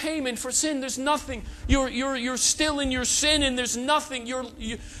no payment for sin. There's nothing. You're still in your sin, and there's nothing.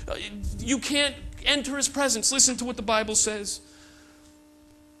 You can't enter His presence. Listen to what the Bible says.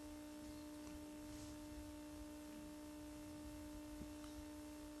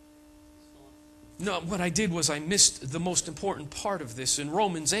 No, what I did was I missed the most important part of this in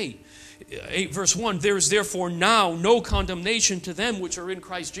Romans 8 verse 1. There is therefore now no condemnation to them which are in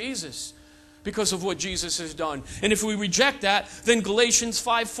Christ Jesus because of what Jesus has done. And if we reject that, then Galatians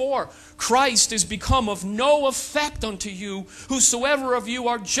 5:4, Christ is become of no effect unto you, whosoever of you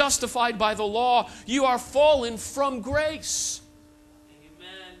are justified by the law, you are fallen from grace.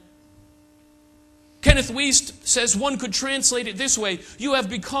 Kenneth Wuest says one could translate it this way: you have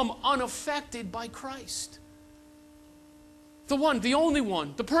become unaffected by Christ. The one, the only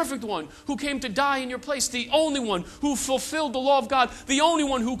one, the perfect one who came to die in your place, the only one who fulfilled the law of God, the only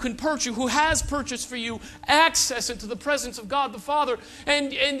one who can purchase you, who has purchased for you access into the presence of God the Father,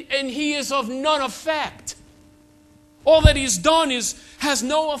 and He is of none effect. All that He has done has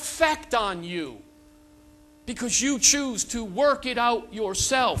no effect on you because you choose to work it out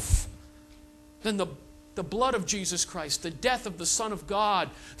yourself. Then the blood of Jesus Christ, the death of the Son of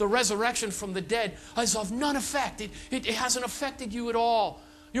God, the resurrection from the dead is of none effect. It hasn't affected you at all.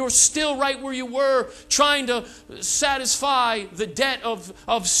 You're still right where you were, trying to satisfy the debt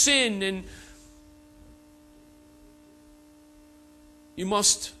of sin. And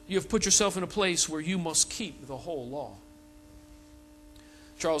you've put yourself in a place where you must keep the whole law.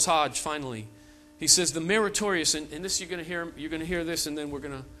 Charles Hodge, finally, he says the meritorious, and this you're going to hear this, and then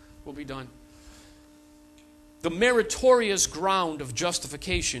we'll be done. The meritorious ground of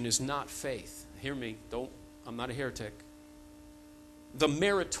justification is not faith. Hear me, I'm not a heretic. The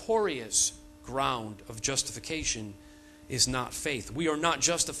meritorious ground of justification is not faith. We are not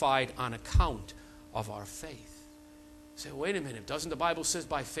justified on account of our faith. You say, wait a minute, doesn't the Bible says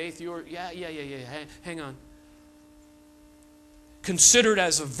by faith you're, yeah, hang on. Considered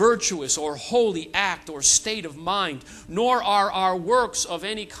as a virtuous or holy act or state of mind, nor are our works of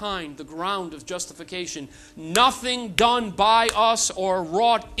any kind the ground of justification. Nothing done by us or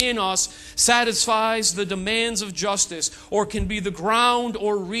wrought in us satisfies the demands of justice or can be the ground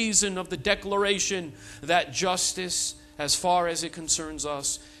or reason of the declaration that justice, as far as it concerns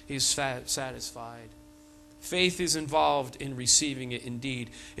us, is satisfied. Faith is involved in receiving it indeed.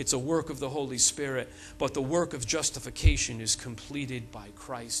 It's a work of the Holy Spirit, but the work of justification is completed by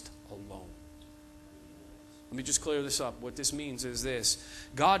Christ alone. Let me just clear this up. What this means is this.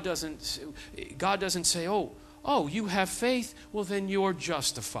 God doesn't say, oh, you have faith? Well, then you're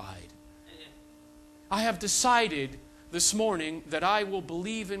justified. I have decided this morning that I will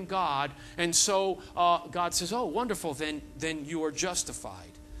believe in God, and so God says, oh, wonderful, then you are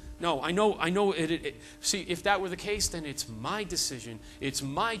justified. No, I know. See, if that were the case, then it's my decision, it's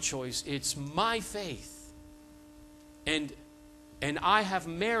my choice, it's my faith. And I have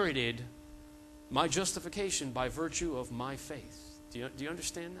merited my justification by virtue of my faith. Do you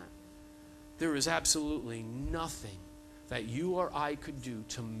understand that? There is absolutely nothing that you or I could do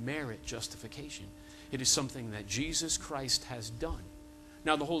to merit justification. It is something that Jesus Christ has done.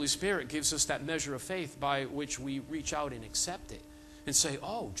 Now, the Holy Spirit gives us that measure of faith by which we reach out and accept it. And say,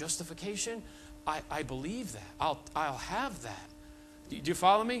 oh, justification? I believe that. I'll have that. Do you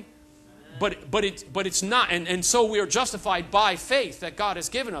follow me? But it's not. And so we are justified by faith that God has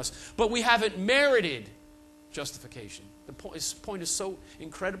given us. But we haven't merited justification. This point is so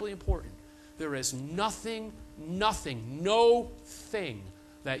incredibly important. There is no thing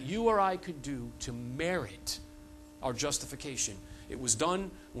that you or I could do to merit our justification. It was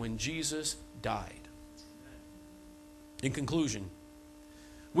done when Jesus died. In conclusion,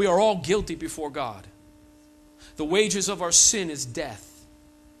 we are all guilty before God. The wages of our sin is death.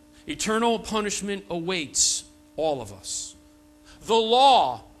 Eternal punishment awaits all of us. The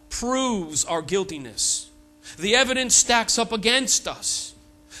law proves our guiltiness. The evidence stacks up against us.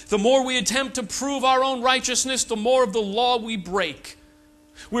 The more we attempt to prove our own righteousness, the more of the law we break.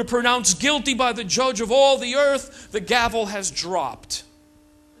 We're pronounced guilty by the judge of all the earth. The gavel has dropped.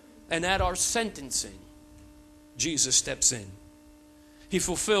 And at our sentencing, Jesus steps in. He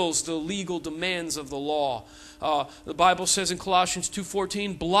fulfills the legal demands of the law. The Bible says in Colossians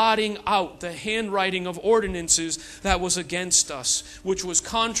 2:14, blotting out the handwriting of ordinances that was against us, which was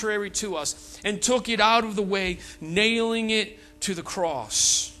contrary to us, and took it out of the way, nailing it to the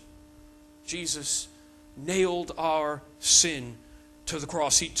cross. Jesus nailed our sin to the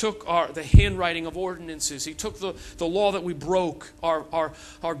cross. He took the handwriting of ordinances. He took the law that we broke,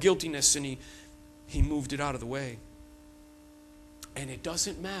 our guiltiness, and he moved it out of the way. And it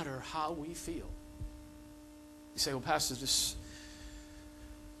doesn't matter how we feel. You say, well, Pastor,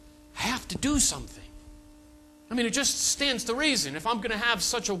 I have to do something. I mean, it just stands to reason. If I'm going to have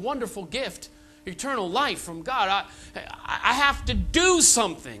such a wonderful gift, eternal life from God, I have to do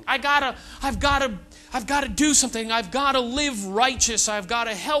something. I've got to do something. I've got to live righteous. I've got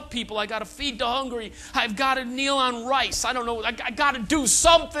to help people. I've got to feed the hungry. I've got to kneel on rice. I don't know. I got to do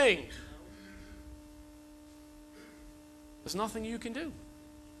something. There's nothing you can do.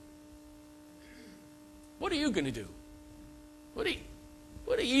 What are you going to do? What are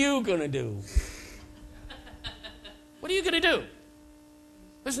you going to do? What are you going to do?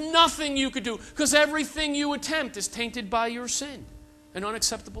 There's nothing you could do, because everything you attempt is tainted by your sin and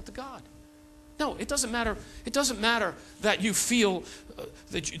unacceptable to God. No, it doesn't matter. It doesn't matter that you feel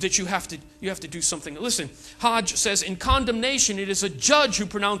that you have to do something. Listen, Hodge says, in condemnation, it is a judge who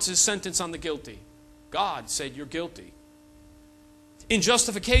pronounces sentence on the guilty. God said you're guilty. In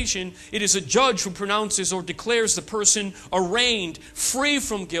justification, it is a judge who pronounces or declares the person arraigned, free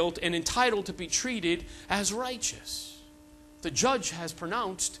from guilt, and entitled to be treated as righteous. The judge has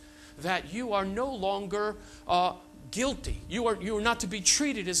pronounced that you are no longer guilty. You are not to be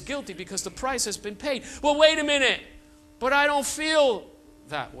treated as guilty because the price has been paid. Well, wait a minute, but I don't feel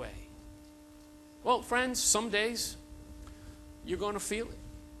that way. Well, friends, some days you're going to feel it.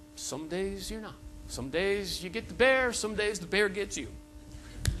 Some days you're not. Some days you get the bear, some days the bear gets you.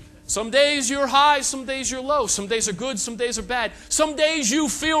 Some days you're high, some days you're low. Some days are good, some days are bad. Some days you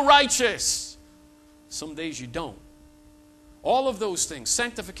feel righteous. Some days you don't. All of those things,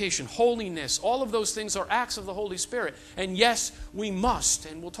 sanctification, holiness, all of those things are acts of the Holy Spirit. And yes, we must,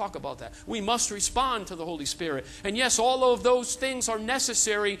 and we'll talk about that, we must respond to the Holy Spirit. And yes, all of those things are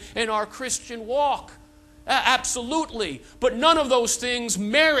necessary in our Christian walk. Absolutely. But none of those things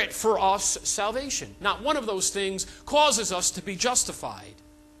merit for us salvation. Not one of those things causes us to be justified.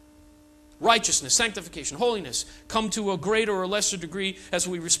 Righteousness, sanctification, holiness come to a greater or lesser degree as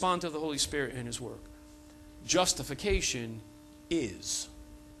we respond to the Holy Spirit and His work. Justification is.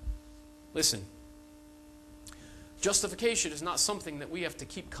 Listen, justification is not something that we have to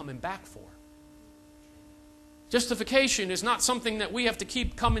keep coming back for. Justification is not something that we have to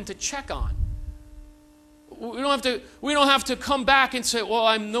keep coming to check on. We don't have to come back and say, well,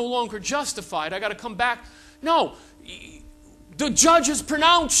 I'm no longer justified. I got to come back. No, the judge has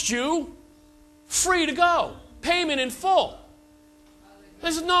pronounced you Free to go. Payment in full.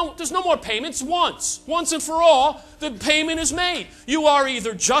 There's no more payments. Once and for all, the payment is made. You are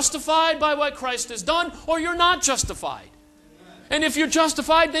either justified by what Christ has done, or you're not justified. And if you're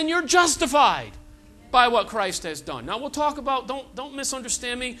justified, then you're justified by what Christ has done. Now we'll talk about, don't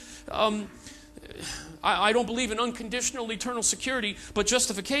misunderstand me. I don't believe in unconditional eternal security, but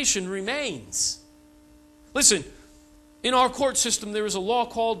justification remains. Listen, in our court system there is a law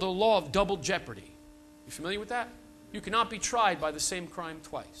called the law of double jeopardy. You familiar with that? You cannot be tried by the same crime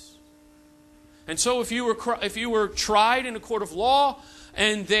twice. And so if you were tried in a court of law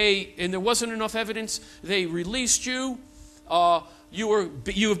and there wasn't enough evidence, they released you.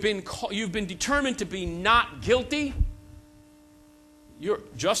 You've been determined to be not guilty. Your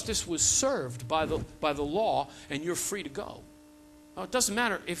justice was served by the law, and you're free to go. Now, it doesn't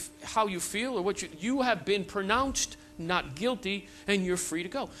matter how you feel or what you have been pronounced not guilty, and you're free to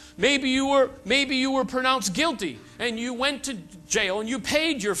go. Maybe you were pronounced guilty, and you went to jail, and you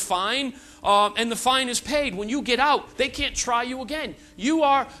paid your fine, and the fine is paid. When you get out, they can't try you again.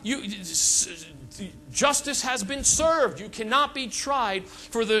 Justice has been served. You cannot be tried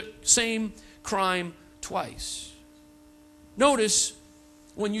for the same crime twice. Notice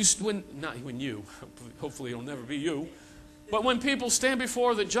hopefully it'll never be you, but when people stand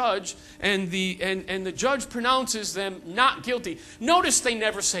before the judge and the judge pronounces them not guilty, notice they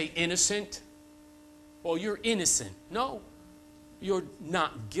never say innocent. Well, you're innocent. No, you're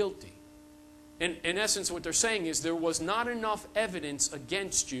not guilty. In essence, what they're saying is there was not enough evidence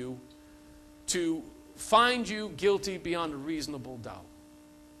against you to find you guilty beyond a reasonable doubt.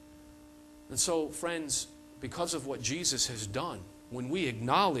 And so, friends, because of what Jesus has done, when we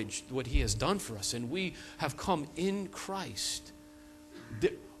acknowledge what He has done for us and we have come in Christ,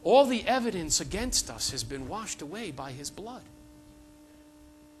 all the evidence against us has been washed away by His blood.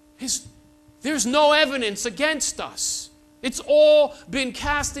 There's no evidence against us. It's all been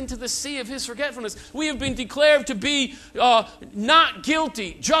cast into the sea of His forgetfulness. We have been declared to be not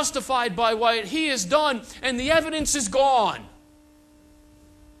guilty, justified by what He has done, and the evidence is gone.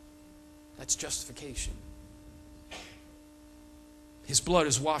 That's justification. His blood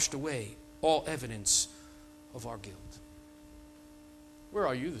has washed away all evidence of our guilt. Where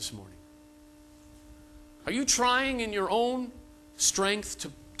are you this morning? Are you trying in your own strength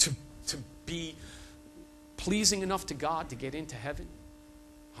to be pleasing enough to God to get into heaven?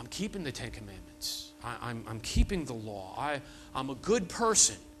 I'm keeping the Ten Commandments. I'm keeping the law. I'm a good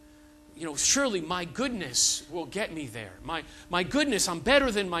person. Surely my goodness will get me there. My goodness, I'm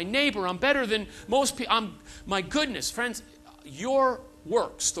better than my neighbor. I'm better than most people. My goodness, friends, your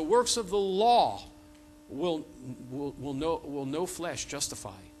works, the works of the law, will no flesh justify.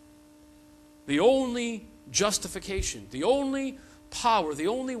 The only justification, the only power, the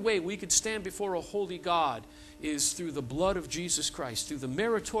only way we could stand before a holy God is through the blood of Jesus Christ, through the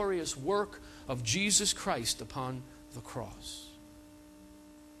meritorious work of Jesus Christ upon the cross.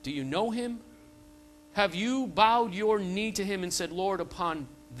 Do you know Him? Have you bowed your knee to Him and said, Lord, upon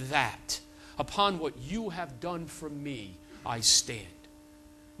that, upon what you have done for me, I stand.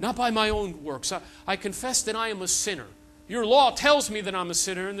 Not by my own works. I confess that I am a sinner. Your law tells me that I'm a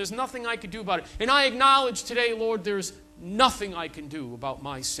sinner, and there's nothing I can do about it. And I acknowledge today, Lord, there's nothing I can do about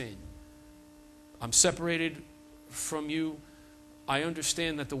my sin. I'm separated from you. I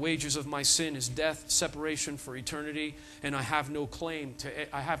understand that the wages of my sin is death, separation for eternity, and I have no plea.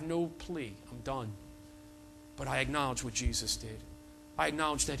 I'm done. But I acknowledge what Jesus did. I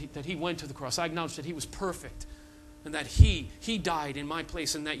acknowledge that He went to the cross. I acknowledge that He was perfect, and that He died in my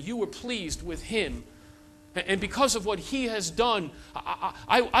place, and that you were pleased with Him. And because of what He has done,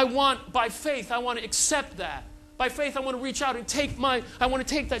 I want, by faith, I want to accept that. By faith, I want to reach out and take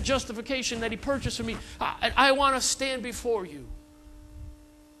that justification that He purchased for me. I want to stand before you.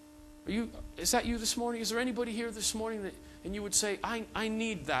 Is that you this morning? Is there anybody here this morning and you would say, I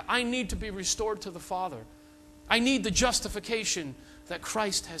need that. I need to be restored to the Father. I need the justification that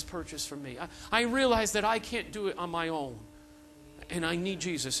Christ has purchased for me. I realize that I can't do it on my own. And I need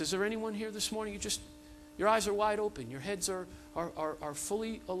Jesus. Is there anyone here this morning? Your eyes are wide open. Your heads are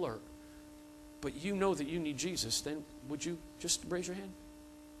fully alert. But you know that you need Jesus. Then would you just raise your hand?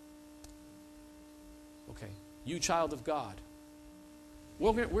 Okay. You child of God.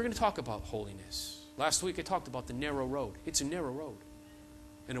 We're going to talk about holiness. Last week I talked about the narrow road. It's a narrow road.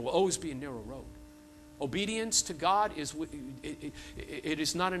 And it will always be a narrow road. Obedience to God is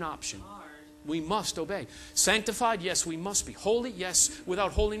not an option. We must obey. Sanctified, yes, we must be. Holy, yes.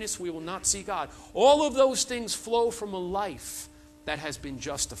 Without holiness, we will not see God. All of those things flow from a life that has been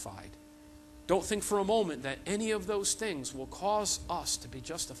justified. Don't think for a moment that any of those things will cause us to be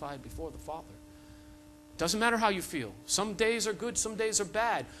justified before the Father. Doesn't matter how you feel. Some days are good, some days are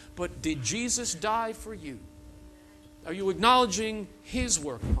bad. But did Jesus die for you? Are you acknowledging His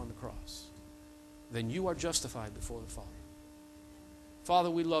work upon the cross? Then you are justified before the Father.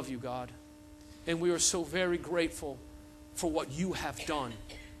 Father, we love you, God. And we are so very grateful for what you have done.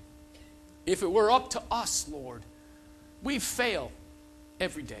 If it were up to us, Lord, we fail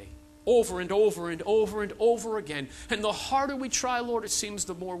every day, over and over and over and over again. And the harder we try, Lord, it seems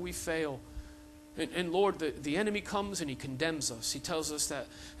the more we fail. And Lord, the enemy comes and he condemns us. He tells us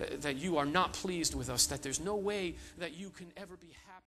that you are not pleased with us, that there's no way that you can ever be happy.